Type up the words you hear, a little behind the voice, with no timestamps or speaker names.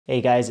Hey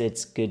guys,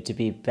 it's good to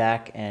be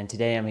back, and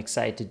today I'm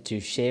excited to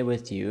share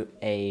with you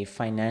a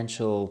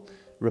financial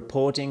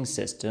reporting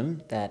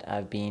system that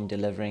I've been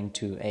delivering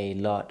to a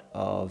lot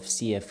of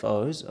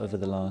CFOs over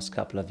the last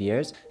couple of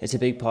years. It's a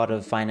big part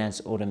of finance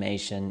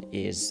automation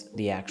is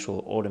the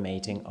actual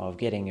automating of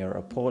getting your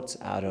reports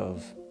out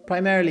of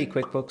primarily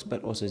QuickBooks,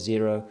 but also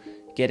Xero,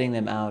 getting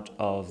them out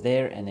of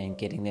there and then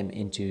getting them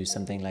into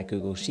something like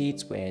Google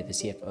Sheets, where the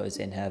CFOs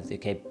then have the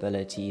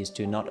capabilities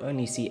to not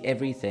only see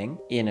everything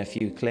in a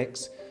few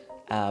clicks,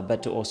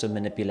 but to also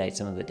manipulate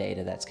some of the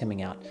data that's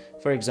coming out.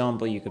 For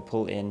example, you could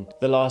pull in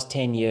the last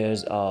 10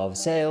 years of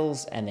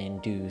sales and then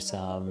do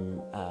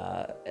some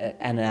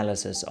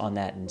analysis on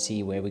that and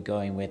see where we're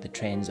going, where the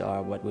trends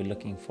are, what we're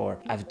looking for.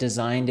 I've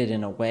designed it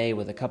in a way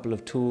with a couple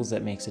of tools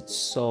that makes it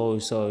so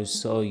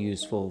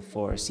useful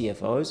for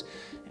CFOs.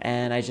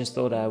 And I just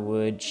thought I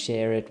would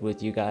share it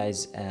with you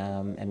guys,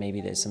 and maybe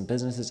there's some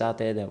businesses out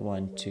there that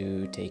want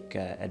to take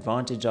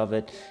advantage of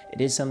it. It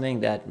is something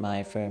that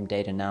my firm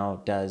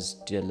DataNow does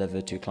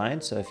deliver to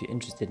clients, so if you're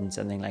interested in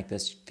something like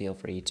this, feel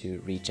free to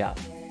reach out.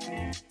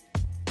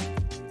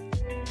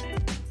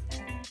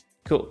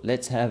 Cool,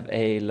 let's have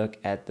a look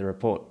at the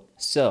report.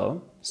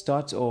 So,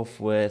 starts off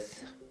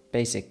with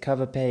basic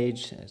cover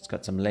page. It's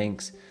got some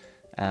links.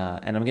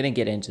 And I'm going to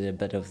get into a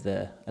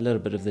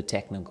little bit of the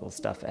technical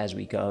stuff as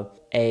we go.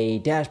 A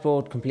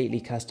dashboard, completely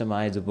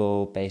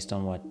customizable based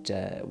on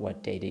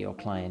what data your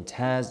client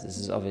has. This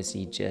is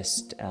obviously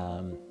just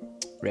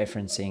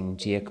referencing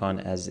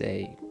Geocon as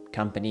a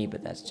company,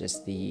 but that's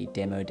just the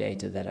demo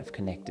data that I've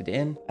connected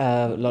in.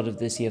 A lot of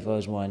the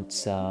CFOs want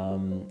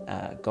some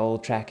goal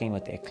tracking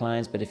with their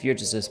clients, but if you're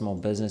just a small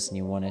business and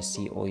you want to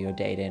see all your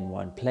data in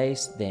one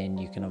place, then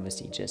you can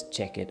obviously just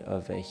check it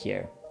over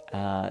here.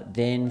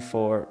 Then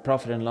for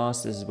profit and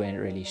loss, this is when it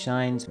really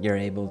shines. You're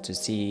able to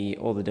see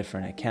all the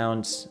different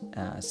accounts,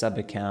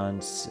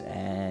 sub-accounts,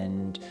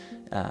 and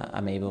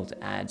I'm able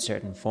to add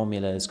certain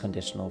formulas,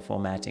 conditional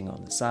formatting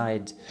on the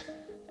side.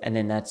 And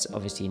then that's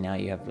obviously now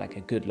you have like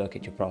a good look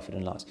at your profit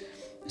and loss.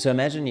 So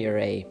imagine you're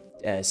a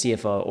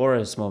CFO or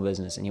a small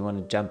business and you want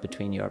to jump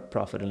between your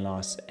profit and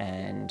loss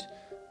and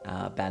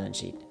balance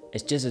sheet.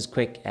 It's just as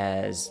quick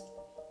as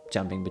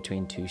jumping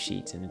between two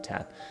sheets in a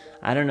tab.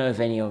 I don't know if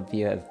any of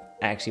you have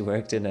actually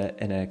worked in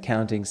an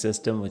accounting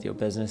system with your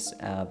business,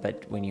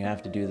 but when you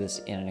have to do this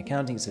in an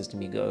accounting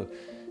system, you go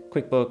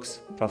QuickBooks,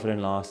 profit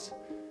and loss,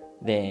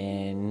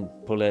 then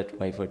pull it,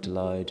 wait for it to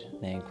load,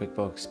 then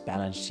QuickBooks,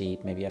 balance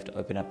sheet, maybe you have to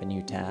open up a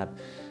new tab,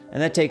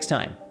 and that takes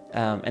time.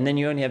 And then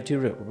you only have two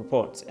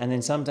reports, and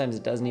then sometimes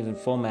it doesn't even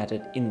format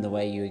it in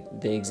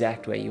the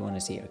exact way you want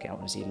to see. Okay, I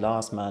want to see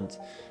last month,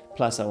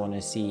 plus I want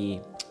to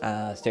see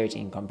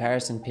 13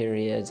 comparison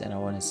periods, and I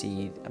want to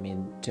see,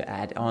 to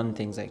add on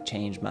things like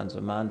change month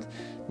to month,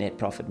 net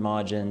profit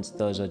margins.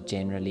 Those are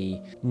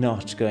generally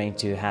not going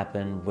to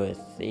happen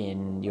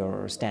within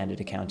your standard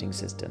accounting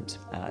systems.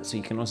 So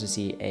you can also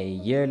see a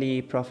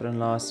yearly profit and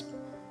loss.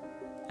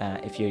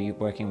 If you're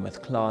working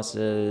with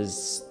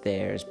classes,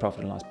 there's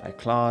profit and loss by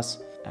class.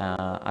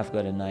 I've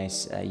got a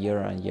nice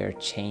year-on-year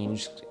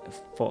change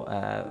for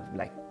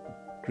like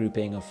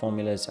grouping of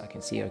formulas, so I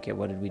can see, okay,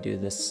 what did we do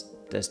this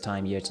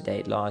time year to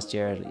date last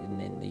year and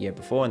then the year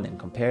before, and then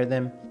compare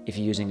them. If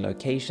you're using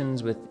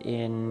locations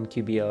within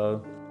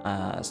QBO,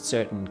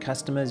 certain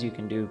customers, you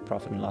can do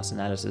profit and loss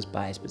analysis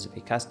by a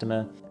specific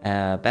customer.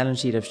 Balance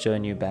sheet, I've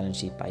shown you. Balance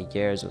sheet by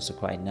year is also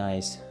quite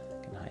nice.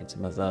 I can hide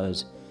some of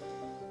those.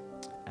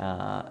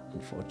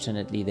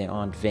 Unfortunately, there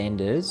aren't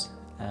vendors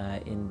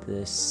in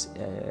this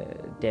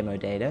demo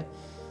data.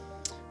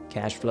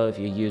 Cash flow, if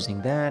you're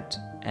using that.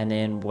 And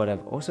then what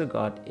I've also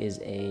got is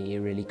a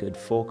really good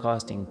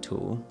forecasting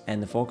tool,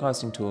 and the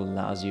forecasting tool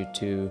allows you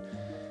to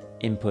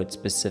input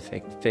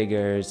specific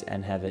figures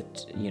and have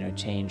it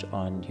change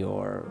on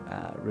your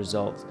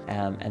results,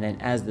 and then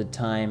as the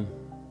time,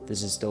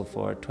 this is still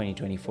for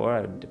 2024,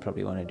 I would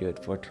probably want to do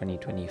it for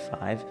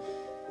 2025,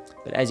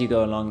 but as you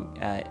go along,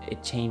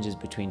 it changes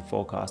between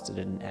forecasted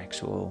and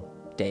actual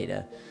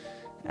data,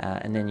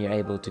 and then you're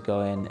able to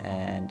go in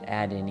and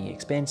add any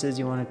expenses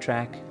you want to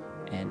track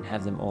and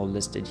have them all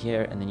listed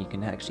here, and then you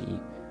can actually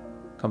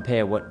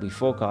compare what we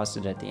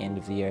forecasted at the end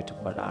of the year to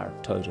what our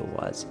total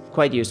was.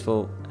 Quite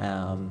useful.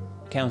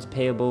 Accounts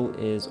payable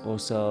is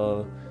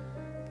also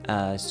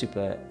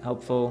super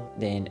helpful.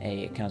 Then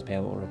a accounts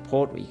payable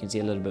report where you can see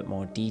a little bit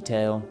more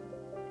detail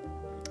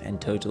and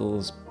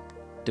totals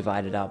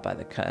divided out by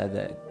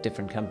the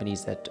different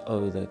companies that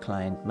owe the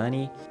client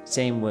money.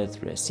 Same with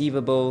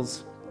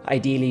receivables.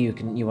 Ideally,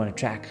 you want to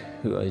track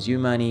who owes you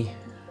money.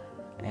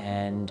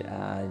 And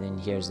then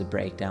here's the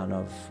breakdown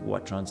of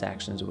what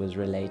transactions it was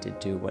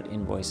related to, what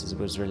invoices it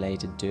was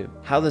related to.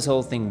 How this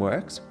whole thing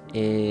works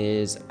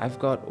is I've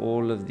got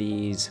all of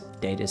these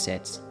data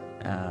sets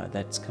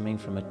that's coming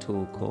from a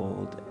tool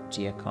called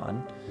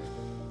Geocon.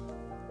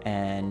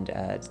 And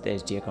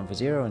there's Geocon for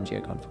Xero and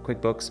Geocon for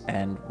QuickBooks.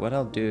 And what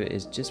I'll do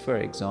is, just for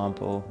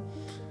example,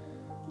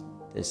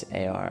 this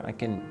AR, I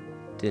can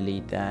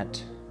delete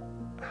that.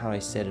 How I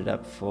set it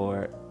up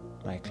for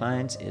my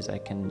clients is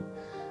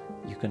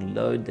you can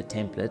load the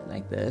template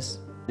like this.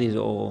 These are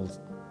all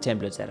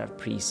templates that I've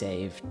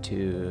pre-saved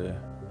to,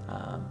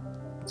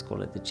 let's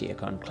call it the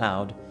Geocon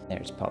cloud. There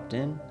it's popped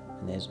in,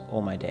 and there's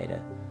all my data.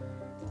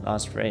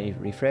 Last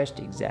refreshed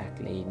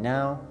exactly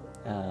now,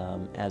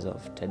 as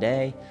of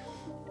today.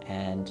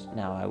 And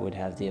now I would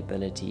have the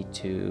ability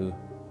to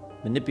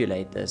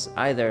manipulate this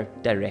either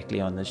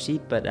directly on the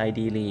sheet, but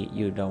ideally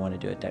you don't want to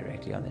do it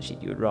directly on the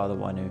sheet. You would rather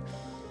want to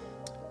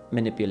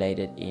manipulate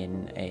it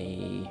in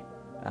a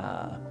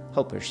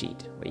helper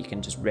sheet where you can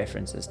just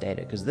reference this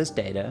data, because this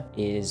data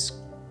is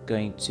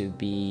going to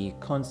be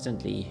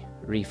constantly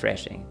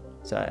refreshing.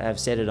 So I've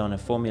set it on a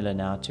formula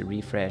now to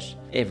refresh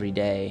every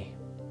day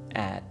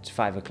at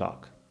 5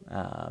 o'clock.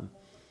 And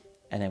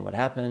then what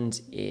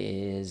happens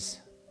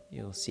is,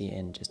 you'll see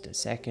in just a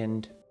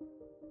second,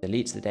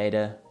 deletes the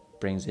data,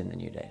 brings in the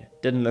new data.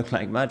 Didn't look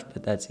like much,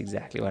 but that's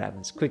exactly what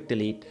happens. Quick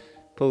delete,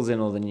 pulls in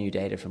all the new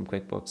data from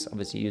QuickBooks,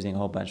 obviously using a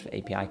whole bunch of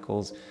API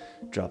calls,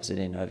 drops it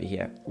in over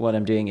here. What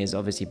I'm doing is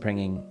obviously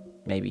bringing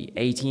maybe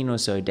 18 or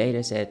so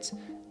data sets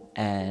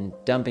and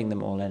dumping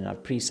them all in.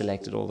 I've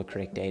pre-selected all the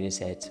correct data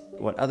sets.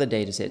 What other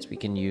data sets we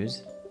can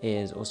use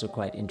is also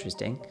quite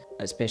interesting,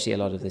 especially a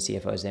lot of the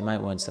CFOs. They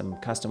might want some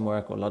custom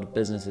work, or a lot of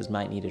businesses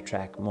might need to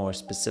track more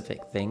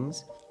specific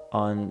things.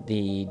 On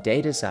the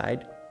data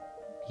side,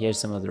 here's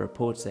some of the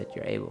reports that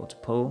you're able to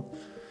pull.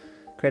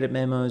 Credit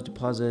memos,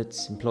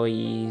 deposits,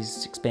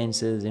 employees,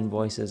 expenses,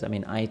 invoices. I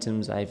mean,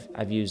 items.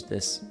 I've used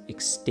this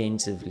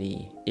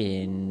extensively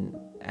in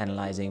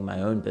analyzing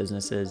my own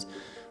businesses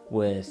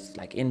with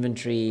like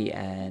inventory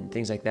and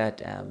things like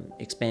that.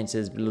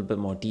 Expenses, a little bit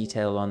more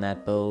detail on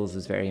that. Bills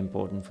is very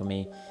important for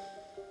me.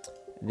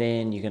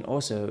 Then you can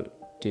also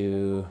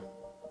do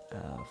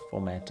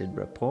formatted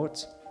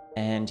reports.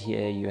 And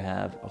here you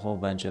have a whole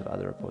bunch of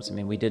other reports. I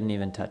mean, we didn't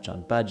even touch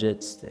on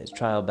budgets. There's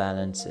trial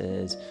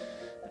balances,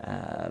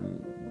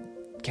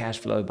 cash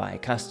flow by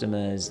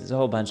customers. There's a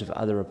whole bunch of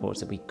other reports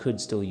that we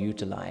could still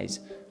utilize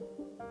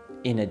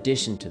in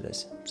addition to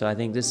this. So I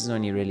think this is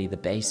only really the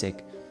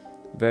basic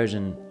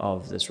version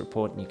of this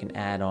report, and you can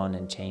add on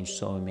and change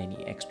so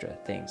many extra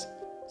things.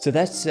 So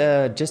that's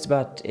just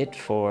about it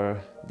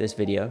for this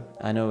video.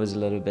 I know it was a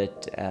little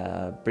bit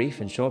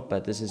brief and short,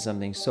 but this is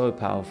something so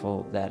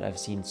powerful that I've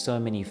seen so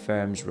many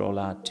firms roll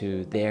out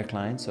to their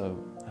clients. So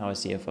how a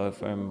CFO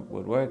firm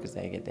would work is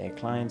they get their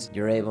clients.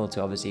 You're able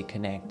to obviously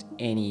connect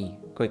any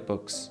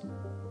QuickBooks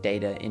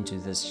data into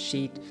this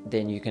sheet,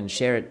 then you can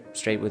share it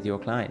straight with your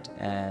client,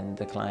 and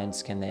the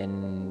clients can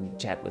then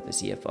chat with the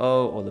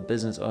CFO, or the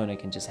business owner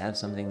can just have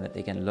something that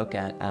they can look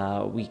at.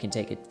 We can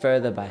take it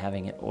further by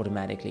having it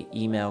automatically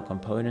email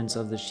components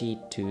of the sheet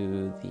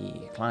to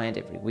the client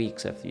every week.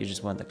 So if you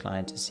just want the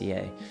client to see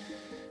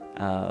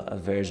a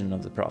version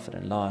of the profit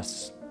and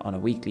loss on a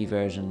weekly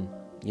version,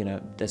 you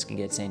know, this can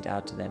get sent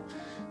out to them.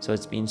 So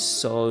it's been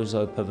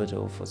so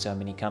pivotal for so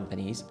many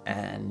companies,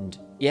 and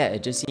yeah,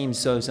 it just seems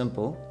so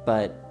simple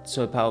but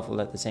so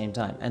powerful at the same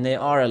time. And there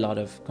are a lot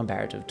of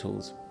comparative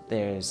tools.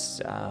 There's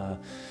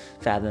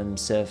Fathom,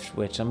 Sift,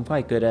 which I'm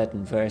quite good at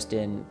and versed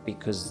in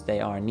because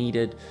they are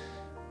needed,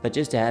 but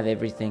just to have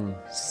everything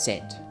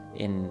set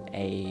in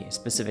a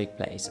specific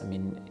place, I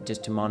mean,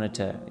 just to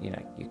monitor, you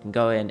know, you can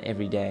go in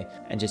every day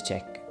and just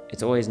check.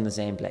 It's always in the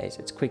same place.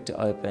 It's quick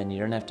to open. You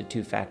don't have to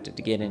two-factor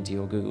to get into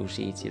your Google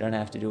Sheets. You don't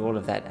have to do all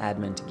of that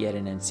admin to get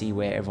in and see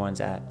where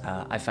everyone's at.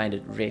 I find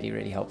it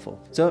really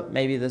helpful. So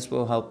maybe this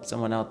will help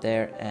someone out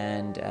there,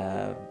 and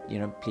you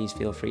know, please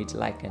feel free to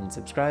like and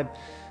subscribe.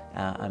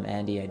 I'm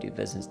Andy. I do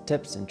business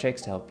tips and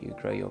tricks to help you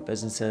grow your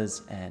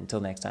businesses. And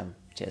until next time,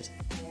 cheers.